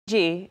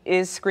G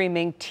is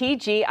screaming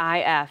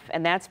TGIF,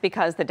 and that's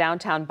because the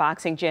downtown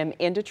boxing gym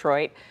in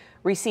Detroit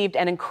received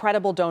an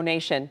incredible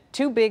donation,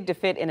 too big to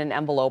fit in an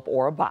envelope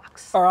or a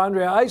box. Our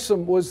Andrea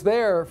Isom was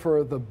there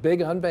for the big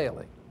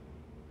unveiling.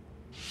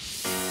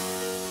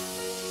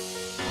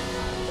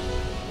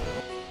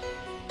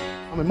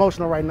 I'm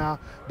emotional right now,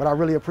 but I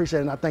really appreciate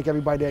it, and I thank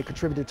everybody that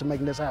contributed to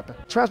making this happen.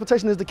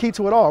 Transportation is the key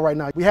to it all right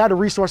now. We have the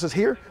resources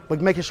here,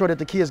 but making sure that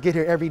the kids get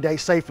here every day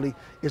safely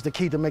is the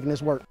key to making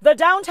this work. The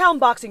downtown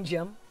boxing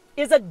gym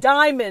is a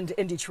diamond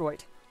in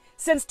Detroit.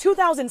 Since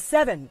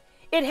 2007,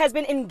 it has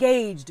been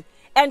engaged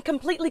and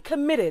completely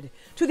committed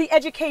to the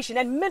education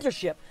and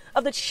mentorship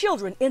of the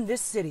children in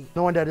this city.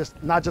 Knowing that it's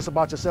not just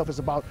about yourself, it's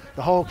about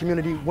the whole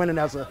community winning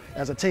as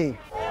a team.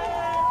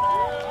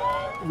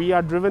 We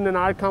are driven in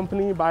our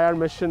company by our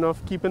mission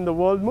of keeping the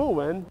world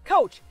moving.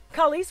 Coach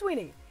Kali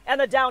Sweeney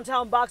and the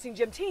downtown boxing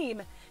gym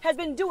team has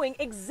been doing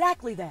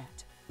exactly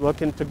that.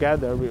 Working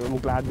together, I'm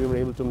glad we were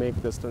able to make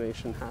this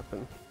donation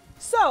happen.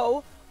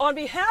 So, on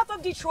behalf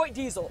of Detroit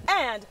Diesel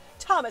and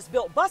Thomas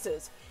Built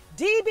Buses,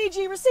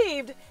 DBG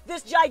received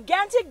this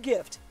gigantic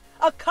gift,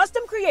 a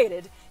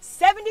custom-created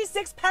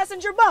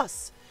 76-passenger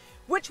bus,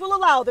 which will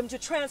allow them to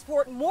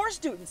transport more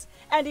students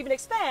and even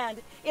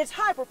expand its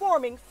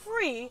high-performing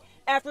free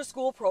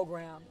after-school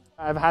program.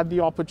 I've had the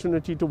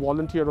opportunity to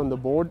volunteer on the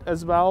board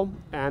as well,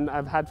 and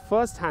I've had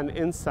first-hand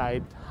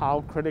insight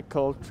how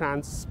critical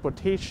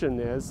transportation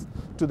is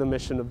to the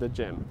mission of the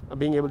gym.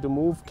 Being able to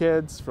move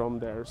kids from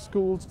their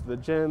schools to the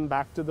gym,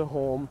 back to the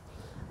home,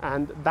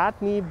 and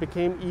that need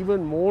became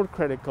even more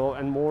critical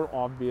and more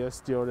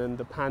obvious during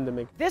the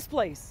pandemic. This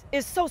place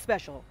is so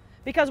special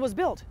because it was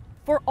built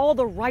for all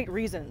the right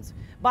reasons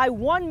by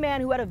one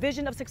man who had a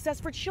vision of success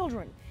for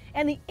children,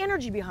 and the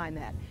energy behind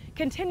that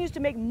continues to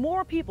make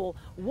more people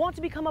want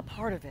to become a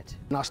part of it.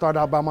 And I started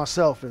out by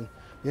myself and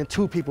then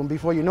two people, and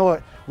before you know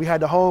it, we had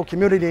the whole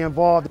community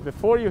involved.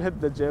 Before you hit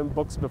the gym,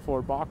 books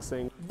before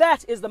boxing.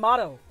 That is the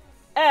motto.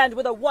 And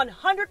with a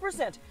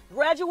 100%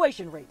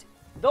 graduation rate,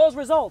 those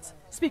results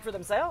speak for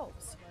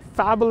themselves.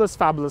 Fabulous,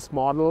 fabulous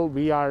model.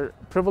 We are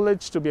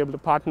privileged to be able to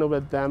partner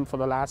with them for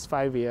the last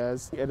 5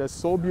 years. It is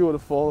so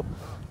beautiful,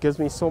 gives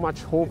me so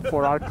much hope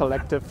for our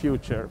collective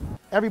future.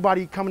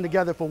 Everybody coming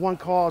together for one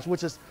cause,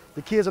 which is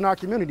the kids in our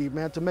community,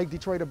 man, to make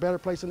Detroit a better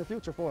place in the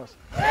future for us.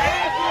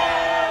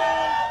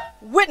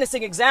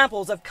 Witnessing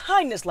examples of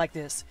kindness like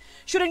this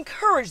should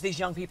encourage these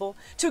young people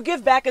to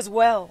give back as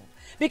well.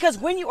 Because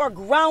when you are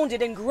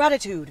grounded in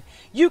gratitude,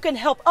 you can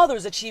help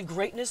others achieve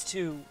greatness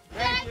too.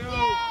 Thank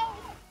you.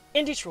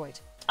 In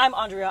Detroit, I'm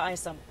Andrea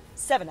Isom,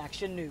 7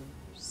 Action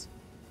News.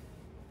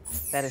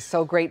 That is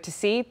so great to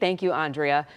see. Thank you, Andrea.